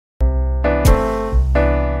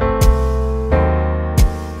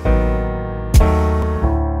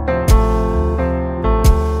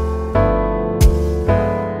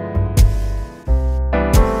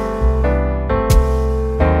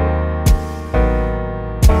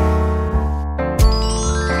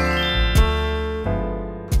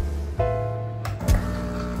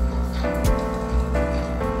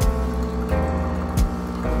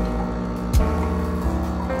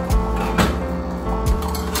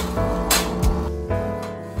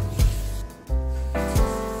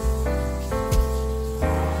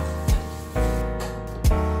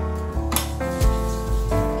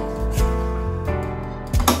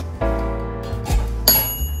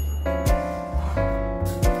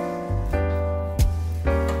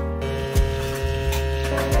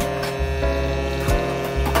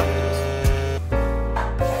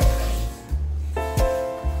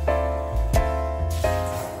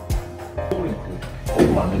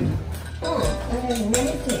있는 거? 아니 내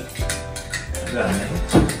밑에. 왜 안 해?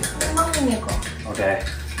 먹는 거. 오케이.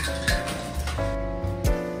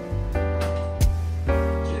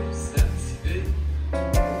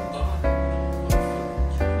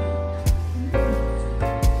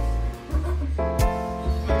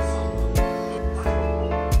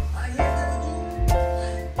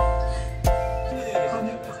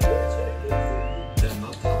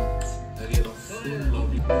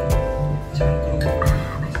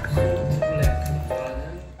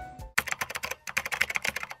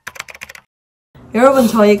 여러분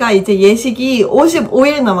저희가 이제 예식이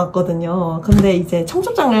 55일 남았거든요. 근데 이제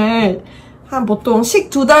청첩장을 한 보통 식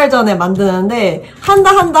 2달 전에 만드는데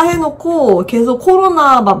한다 해놓고 계속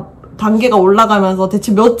코로나 막 단계가 올라가면서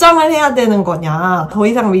대체 몇 장을 해야 되는 거냐, 더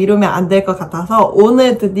이상 미루면 안 될 것 같아서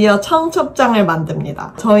오늘 드디어 청첩장을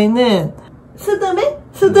만듭니다. 저희는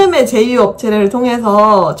스드메 제휴업체를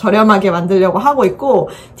통해서 저렴하게 만들려고 하고 있고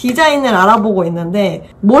디자인을 알아보고 있는데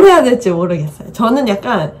뭘 해야 될지 모르겠어요. 저는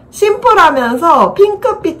약간 심플하면서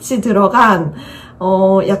핑크빛이 들어간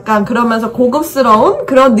약간 그러면서 고급스러운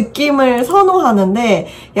그런 느낌을 선호하는데,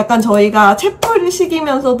 약간 저희가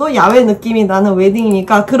채플식이면서도 야외 느낌이 나는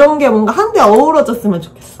웨딩이니까 그런 게 뭔가 한데 어우러졌으면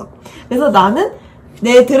좋겠어. 그래서 나는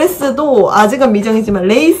내 드레스도 아직은 미정이지만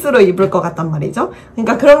레이스로 입을 것 같단 말이죠.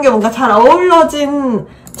 그러니까 그런 게 뭔가 잘 어우러진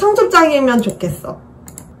청첩장이면 좋겠어.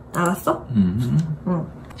 알았어? 응.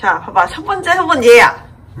 자, 봐봐. 첫 번째 한번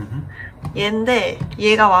얘야. 얘인데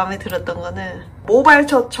얘가 마음에 들었던 거는 모바일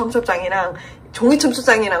청첩장이랑 종이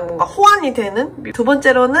청첩장이랑 뭔가 호환이 되는. 두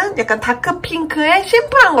번째로는 약간 다크핑크의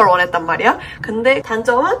심플한 걸 원했단 말이야. 근데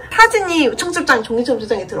단점은 사진이 청첩장, 종이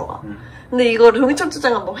청첩장에 들어가. 근데 이거 종이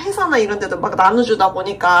청첩장은 뭐 회사나 이런 데도 막 나눠주다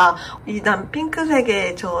보니까 난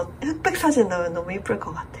핑크색의 저 흑백 사진 넣으면 너무 이쁠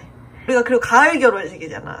것 같아. 우리가 그리고 가을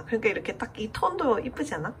결혼식이잖아. 그러니까 이렇게 딱 이 톤도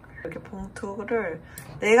이쁘지 않아? 이렇게 봉투를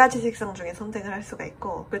 4가지 색상 중에 선택을 할 수가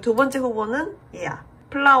있고, 그리고 두 번째 후보는 얘야.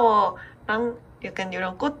 플라워랑 약간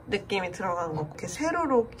이런 꽃 느낌이 들어간 거. 이렇게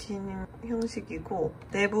세로로 긴 형식이고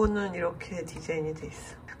내부는 이렇게 디자인이 돼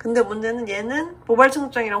있어. 근데 문제는 얘는 모바일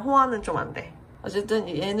청첩장이랑 호환은 좀 안 돼. 어쨌든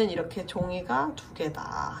얘는 이렇게 종이가 2개다.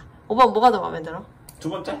 오빠 뭐가 더 마음에 들어? 두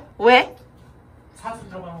번째? 왜? 사진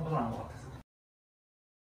들어가는 것보다 나은 것 같아서.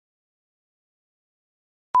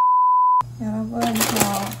 여러분,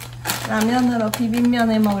 저 라면으로 비빔면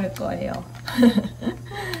해 먹을 거예요.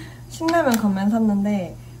 신라면 건면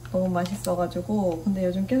샀는데 너무 맛있어가지고, 근데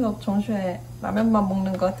요즘 계속 정슈에 라면만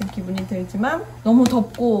먹는 것 같은 기분이 들지만 너무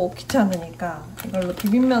덥고 귀찮으니까 이걸로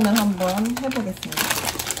비빔면을 한번 해보겠습니다.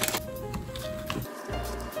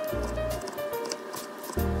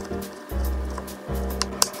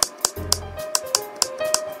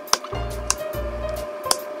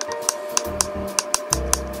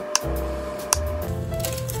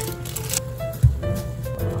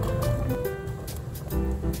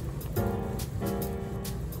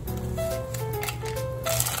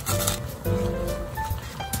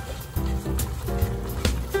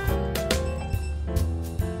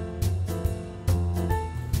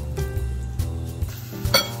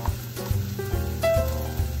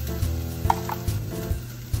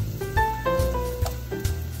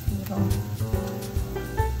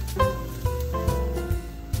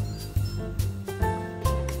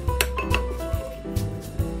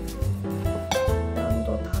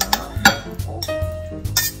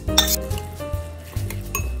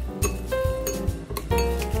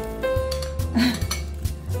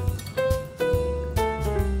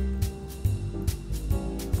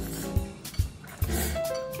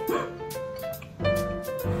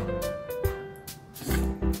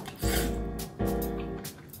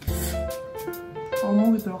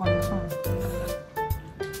 어묵이 들어가니까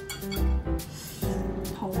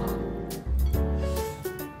더워.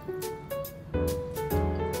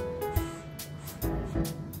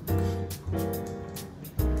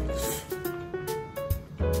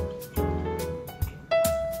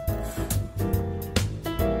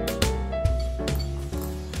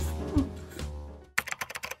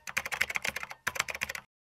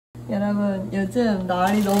 여러분, 요즘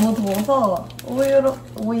날이 너무 더워서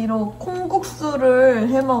오이로 콩국수를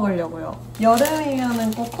해 먹으려고요.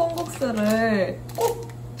 여름이면은 꼭 콩국수를 꼭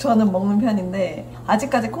저는 먹는 편인데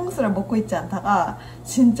아직까지 콩국수를 먹고 있지 않다가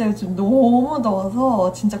진짜 요즘 너무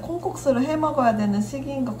더워서 진짜 콩국수를 해 먹어야 되는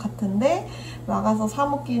시기인 것 같은데 나가서 사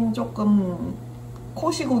먹긴 조금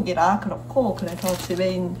코시국이라 그렇고, 그래서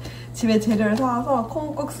집에 재료를 사와서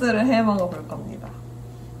콩국수를 해 먹어볼 겁니다.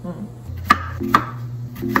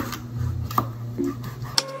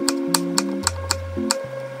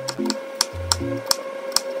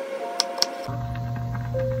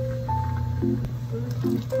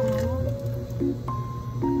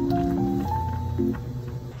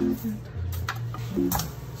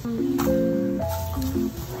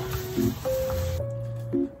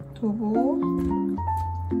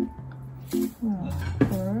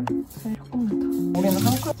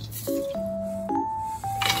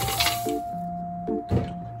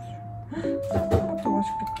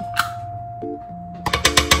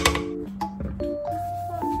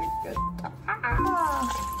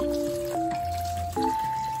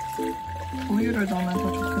 있으면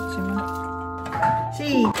더 좋겠지만.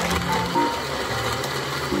 시작!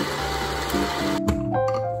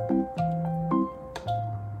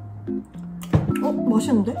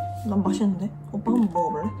 맛있는데? 난 맛있는데? 오빠 한번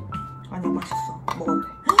먹어볼래? 아니야, 맛있어. 먹어도 돼.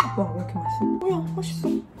 뭐야, 왜 이렇게 맛있어? 뭐야, 맛있어.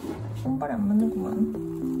 손발이 안 맞는구만.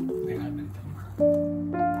 내가 하면 돼.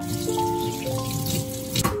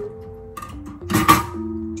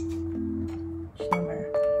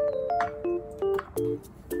 정말.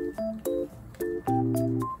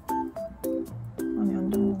 아니,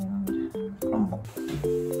 안 좋은 한데. 그럼 먹.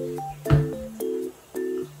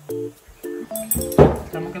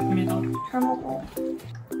 잘 먹겠습니다. 잘 먹어.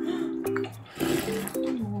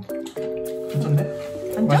 괜찮네?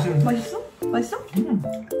 안 짜? 맛있는데? 맛있어? 맛있어?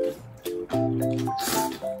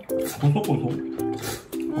 고소고소.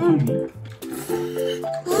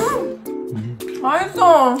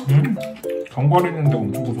 맛있어. 견과류인데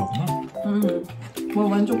엄청 고소하구나. 뭐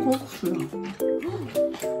완전 콩국수야.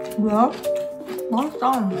 뭐야?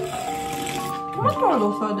 맛있다. 토마토를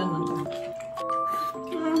넣었어야 됐는데.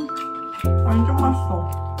 완전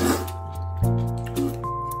맛있어.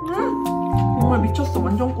 정말 미쳤어.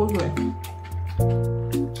 완전 고소해.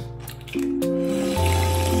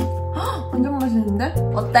 완전 맛있는데?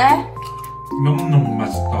 어때? 너무너무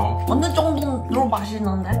맛있다. 어느 정도로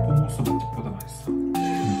맛있는데? 콩국수 맛집보다 맛있어.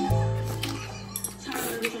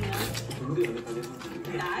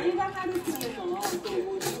 나이가 하는 중에서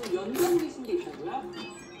또 지금 연구하고 계신 게 있다고요?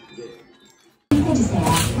 해주세요.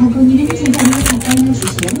 바구니를 중간에 가까이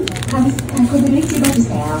놓으시면 바코드를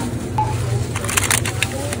찍어주세요.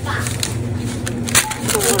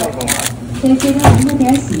 결제가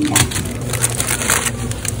완료되었습니다.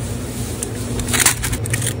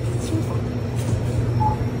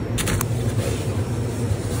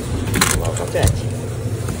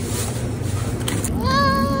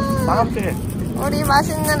 맛없지? 우리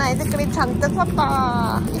맛있는 아이스크림 잔뜩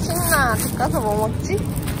샀다. 신나. 집 가서 뭐 먹지?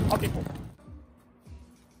 어디고?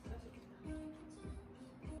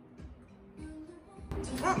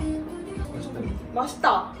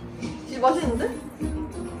 맛있다. 진짜 맛있는데?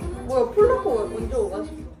 뭐야, 폴라코가 먼저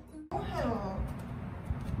맛있어.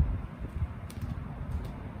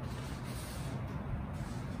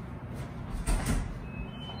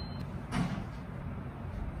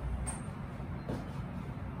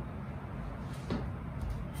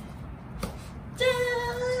 짠!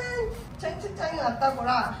 청첩장이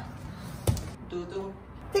왔다고라. 두둥.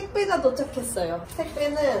 택배가 도착했어요.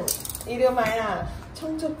 택배는 이름하여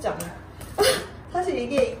청첩장. 사실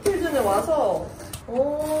이게 이틀 전에 와서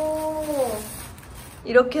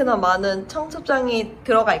이렇게나 많은 청첩장이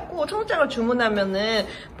들어가 있고, 청첩장을 주문하면은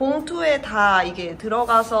봉투에 다 이게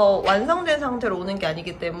들어가서 완성된 상태로 오는 게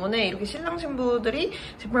아니기 때문에 이렇게 신랑 신부들이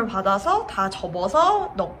제품을 받아서 다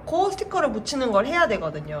접어서 넣고 스티커를 붙이는 걸 해야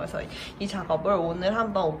되거든요. 그래서 이 작업을 오늘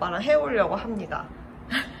한번 오빠랑 해오려고 합니다.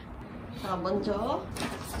 자, 먼저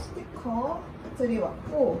스티커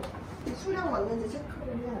들이왔고 수량 맞는지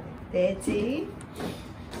체크를 해야 돼. 내지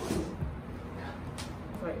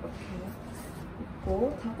이렇게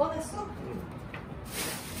있고. 다 꺼냈어?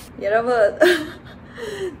 여러분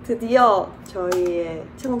드디어 저희의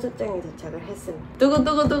청첩장이 도착을 했습니다.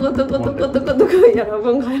 두구두구두구두구두구두구.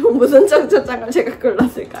 여러분 과연 무슨 청첩장을 제가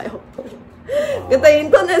골랐을까요? 그때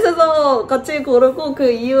인터넷에서 같이 고르고 그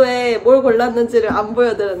이후에 뭘 골랐는지를 안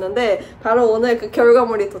보여드렸는데 바로 오늘 그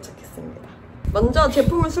결과물이 도착했습니다. 먼저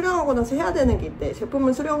제품을 수령하고 나서 해야 되는 게 있대.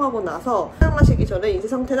 제품을 수령하고 나서 사용하시기 전에 인쇄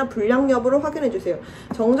상태나 불량 여부를 확인해주세요.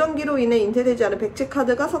 정전기로 인해 인쇄되지 않은 백지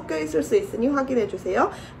카드가 섞여 있을 수 있으니 확인해주세요.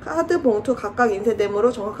 카드 봉투 각각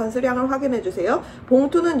인쇄됨으로 정확한 수량을 확인해주세요.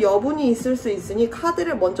 봉투는 여분이 있을 수 있으니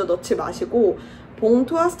카드를 먼저 넣지 마시고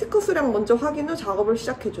봉투와 스티커 수량 먼저 확인 후 작업을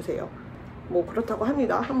시작해주세요. 뭐 그렇다고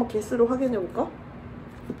합니다. 한번 개수로 확인해볼까?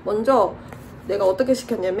 먼저 내가 어떻게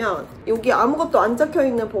시켰냐면 여기 아무것도 안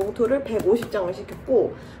적혀있는 봉투를 150장을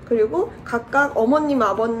시켰고, 그리고 각각 어머님,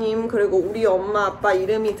 아버님, 그리고 우리 엄마, 아빠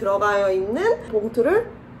이름이 들어가 있는 봉투를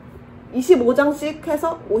 25장씩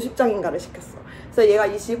해서 50장인가를 시켰어. 그래서 얘가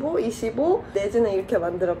 25, 25, 내지는 이렇게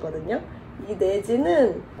만들었거든요. 이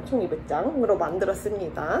내지는 총 200장으로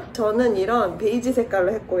만들었습니다. 저는 이런 베이지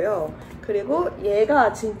색깔로 했고요. 그리고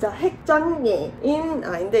얘가 진짜 핵장예인,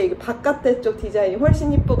 근데 이게 바깥에 쪽 디자인이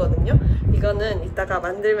훨씬 이쁘거든요. 이거는 이따가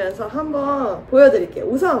만들면서 한번 보여드릴게요.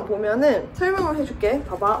 우선 보면은 설명을 해줄게.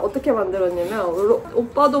 봐봐, 어떻게 만들었냐면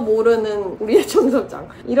오빠도 모르는 우리의 청첩장.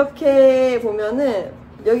 이렇게 보면은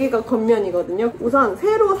여기가 겉면이거든요. 우선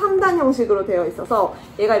세로 3단 형식으로 되어 있어서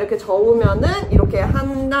얘가 이렇게 저으면은 이렇게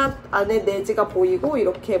하나 안에 내지가 보이고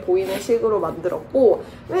이렇게 보이는 식으로 만들었고,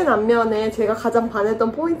 맨 앞면에 제가 가장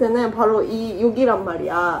반했던 포인트는 바로 이 여기란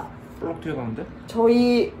말이야. 어떻게 가는데?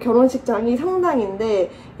 저희 결혼식장이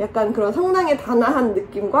성당인데 약간 그런 성당의 단아한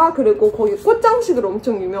느낌과 그리고 거기 꽃장식으로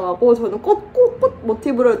엄청 유명하고 저는 꽃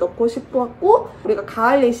모티브를 넣고 싶었고 우리가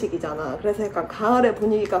가을 예식이잖아. 그래서 약간 가을의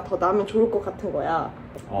분위기가 더 나면 좋을 것 같은 거야.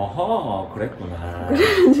 어허, 그랬구나.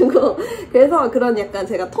 그래가지고 그래서 그런 약간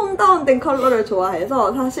제가 톤 다운된 컬러를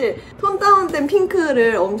좋아해서 사실 톤 다운된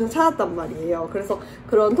핑크를 엄청 찾았단 말이에요. 그래서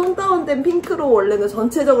그런 톤 다운된 핑크로 원래는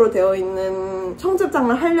전체적으로 되어 있는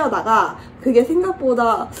청첩장을 하려다가 그게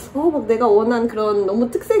생각보다 막 내가 원한 그런 너무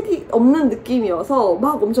특색이 없는 느낌이어서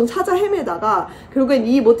막 엄청 찾아 헤매다가 결국엔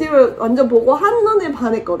이 모티브를 완전 보고 한눈에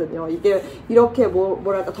반했거든요. 이게 이렇게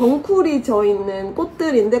뭐랄까 덩쿨이 져있는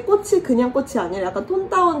꽃들인데 꽃이 그냥 꽃이 아니라 약간 톤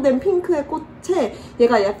다운된 핑크의 꽃에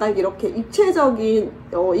얘가 약간 이렇게 입체적인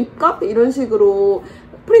입갑 이런 식으로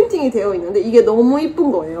프린팅이 되어 있는데 이게 너무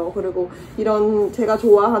이쁜 거예요. 그리고 이런 제가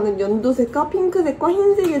좋아하는 연두색과 핑크색과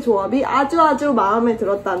흰색의 조합이 아주 마음에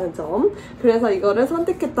들었다는 점, 그래서 이거를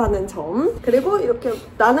선택했다는 점, 그리고 이렇게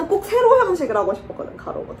나는 꼭 세로 형식을 하고 싶었거든,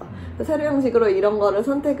 가로보다. 세로 형식으로 이런 거를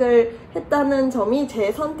선택을 했다는 점이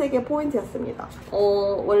제 선택의 포인트였습니다.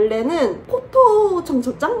 원래는 포토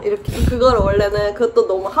청첩장? 이렇게 그걸 원래는 그것도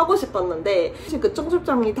너무 하고 싶었는데 그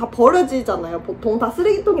청첩장이 다 버려지잖아요. 보통 다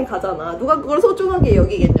쓰레기통에 가잖아. 누가 그걸 소중하게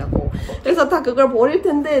여기겠냐고. 그래서 다 그걸 버릴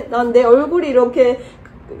텐데 난 내 얼굴이 이렇게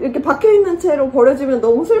박혀있는 채로 버려지면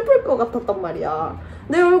너무 슬플 것 같았단 말이야.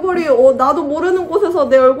 내 얼굴이 나도 모르는 곳에서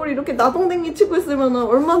내 얼굴이 이렇게 나동댕이 치고 있으면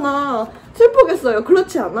얼마나 슬프겠어요.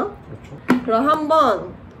 그렇지 않아? 그렇죠. 그럼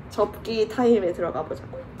한번 접기 타임에 들어가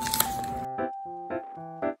보자고요.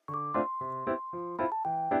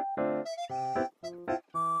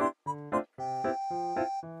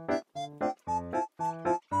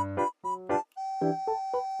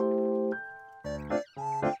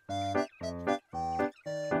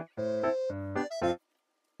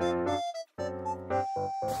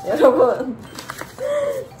 여러분,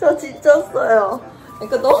 저 지쳤어요.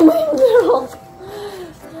 그러니까 너무 힘들어.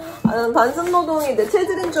 난 단순 노동이 내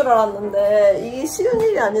체질인 줄 알았는데 이게 쉬운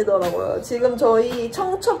일이 아니더라고요. 지금 저희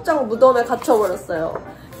청첩장 무덤에 갇혀버렸어요.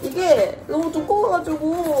 이게 너무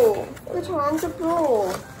두꺼워가지고 이게 잘 안 잡혀.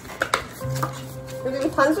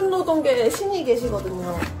 여기 단순 노동계 신이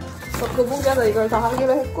계시거든요. 그래서 그분께서 이걸 다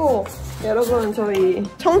하기로 했고, 여러분 저희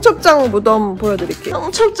청첩장 무덤 보여드릴게요.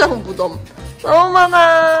 청첩장 무덤 너무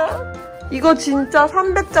많아. 이거 진짜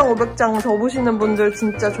 300장, 500장 접으시는 분들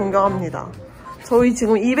진짜 존경합니다. 저희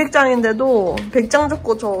지금 200장인데도 100장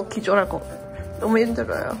접고 저 기절할 것 같아요. 너무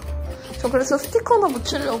힘들어요. 저 그래서 스티커 하나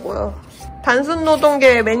붙이려고요. 단순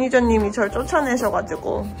노동계 매니저님이 절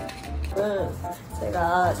쫓아내셔가지고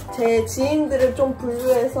제가 제 지인들을 좀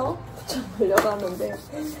분류해서 붙여보려고 하는데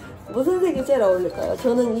무슨 색이 제일 어울릴까요?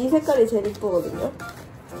 저는 이 색깔이 제일 이쁘거든요.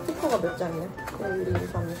 스티커가 몇 장이에요? 1, 2,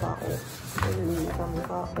 3, 4, 5 1, 2, 3,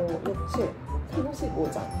 4, 5, 6, 7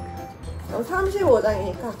 35장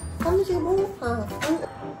 35장이니까 35?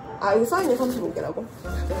 여기 써있네 35개라고?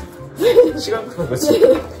 시간 끄는 거지?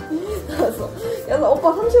 그래서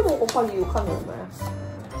오빠 35 곱하기 6 하면 얼마야?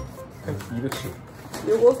 210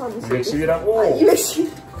 요거 30 210이라고?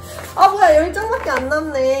 210 뭐야 10장밖에 안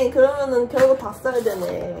남네. 그러면은 결국 다 써야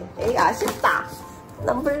되네. 에이 아쉽다.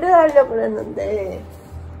 난 분류하려고 그랬는데.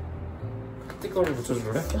 스티커를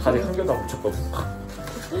붙여줄래? 아직 한 개도 안 붙였거든.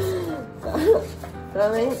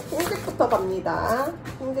 그러면 흰색부터 갑니다.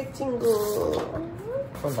 흰색 친구.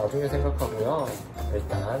 그건 나중에 생각하고요.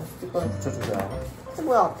 일단 스티커를 붙여주자.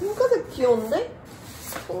 뭐야 핑크색 귀여운데?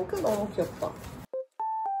 핑크 너무 귀엽다.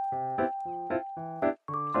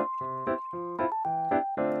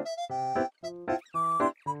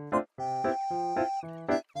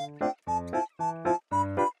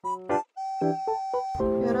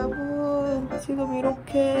 여러분 지금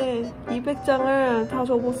이렇게 200장을 다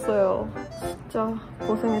접었어요. 진짜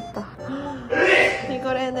고생했다.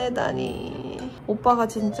 이걸 해내다니. 오빠가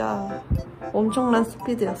진짜 엄청난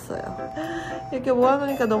스피드였어요. 이렇게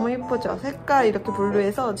모아놓으니까 너무 예쁘죠? 색깔 이렇게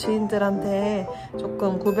분류해서 지인들한테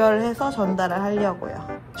조금 구별해서 전달을 하려고요.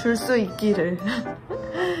 줄 수 있기를.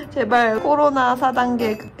 제발 코로나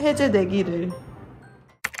 4단계 해제되기를.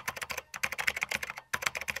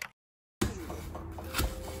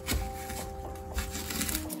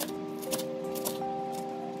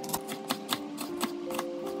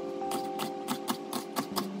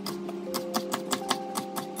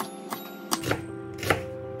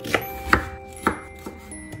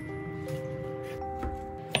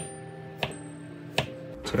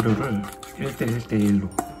 재료를 1대1대1로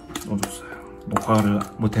넣어줬어요. 녹화를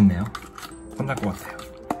못했네요. 혼날 것 같아요.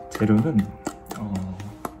 재료는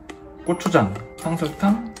고추장,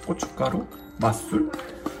 황설탕, 고춧가루, 맛술,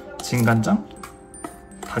 진간장,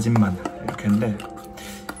 다진 마늘 이렇게 했는데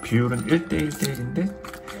비율은 1대1대1인데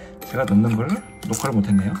제가 넣는 걸 녹화를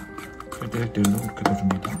못했네요. 1대1대1로 이렇게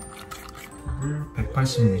넣어줍니다. 물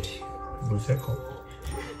 180ml. 물 3컵.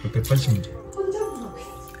 물 180ml.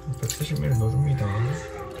 180ml 넣어줍니다.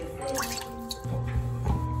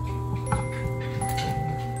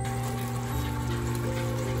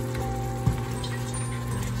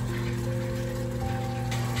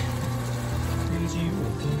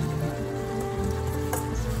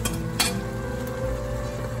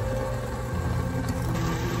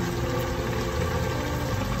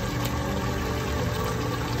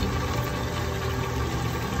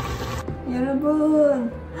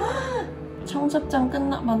 여러분, 청첩장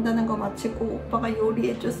만드는 거 마치고 오빠가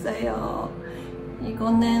요리해줬어요.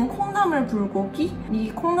 이거는 콩나물 불고기?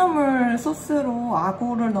 이 콩나물 소스로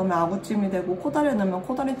아구를 넣으면 아구찜이 되고 코다리를 넣으면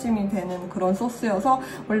코다리찜이 되는 그런 소스여서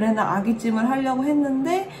원래는 아기찜을 하려고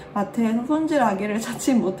했는데 마트에서 손질 아기를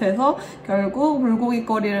찾지 못해서 결국 불고기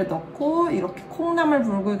거리를 넣고 이렇게 콩나물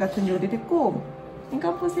불고기 같은 요리를 했고,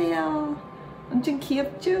 이거 보세요. 엄청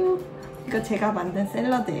귀엽죠? 이거 제가 만든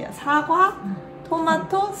샐러드예요. 사과,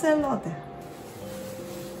 토마토 샐러드.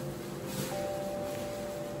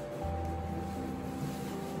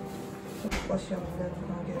 것이 없는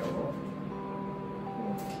관계로.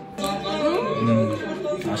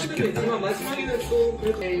 맛있겠다. 마지막에는 또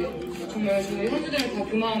그렇게 정말 저희 현주들은 다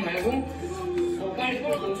그 마음 말고 빨리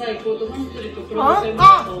서로 감사했고 또 현주들이 또 그런 것 때문에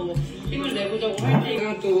더 힘을 내보자고 할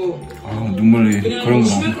때 또 눈물이 그런 거.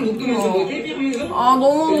 시간을 묶으면서 뭐 데뷔하면서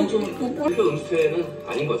너무 좀 대표 음수회는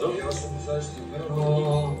아닌 거죠?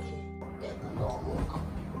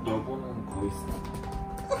 여보는 거의 있어.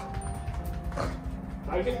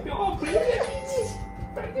 날개뼈 불리네.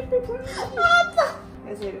 날개뼈 불리네.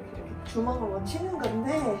 그래서 이렇게 주먹으로 치는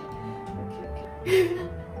건데 이렇게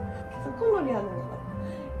소꿉놀이 하는 거.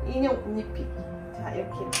 인형 옷 입히기. 자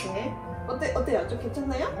이렇게 어때요? 좀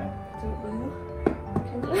괜찮나요? 괜찮아요?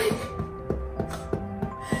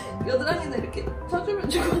 겨드랑이는 이렇게 쳐주면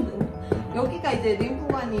좋거든요. 여기가 이제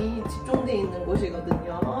림프관이 집중돼 있는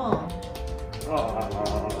곳이거든요.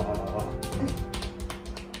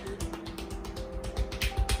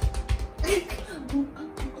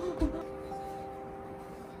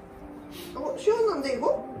 시원한데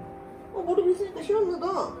이거? 머리 빗으니까 시원하다.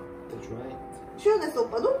 That's right. 시원했어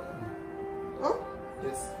오빠도? 어?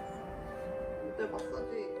 Yes. 내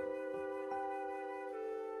마사지.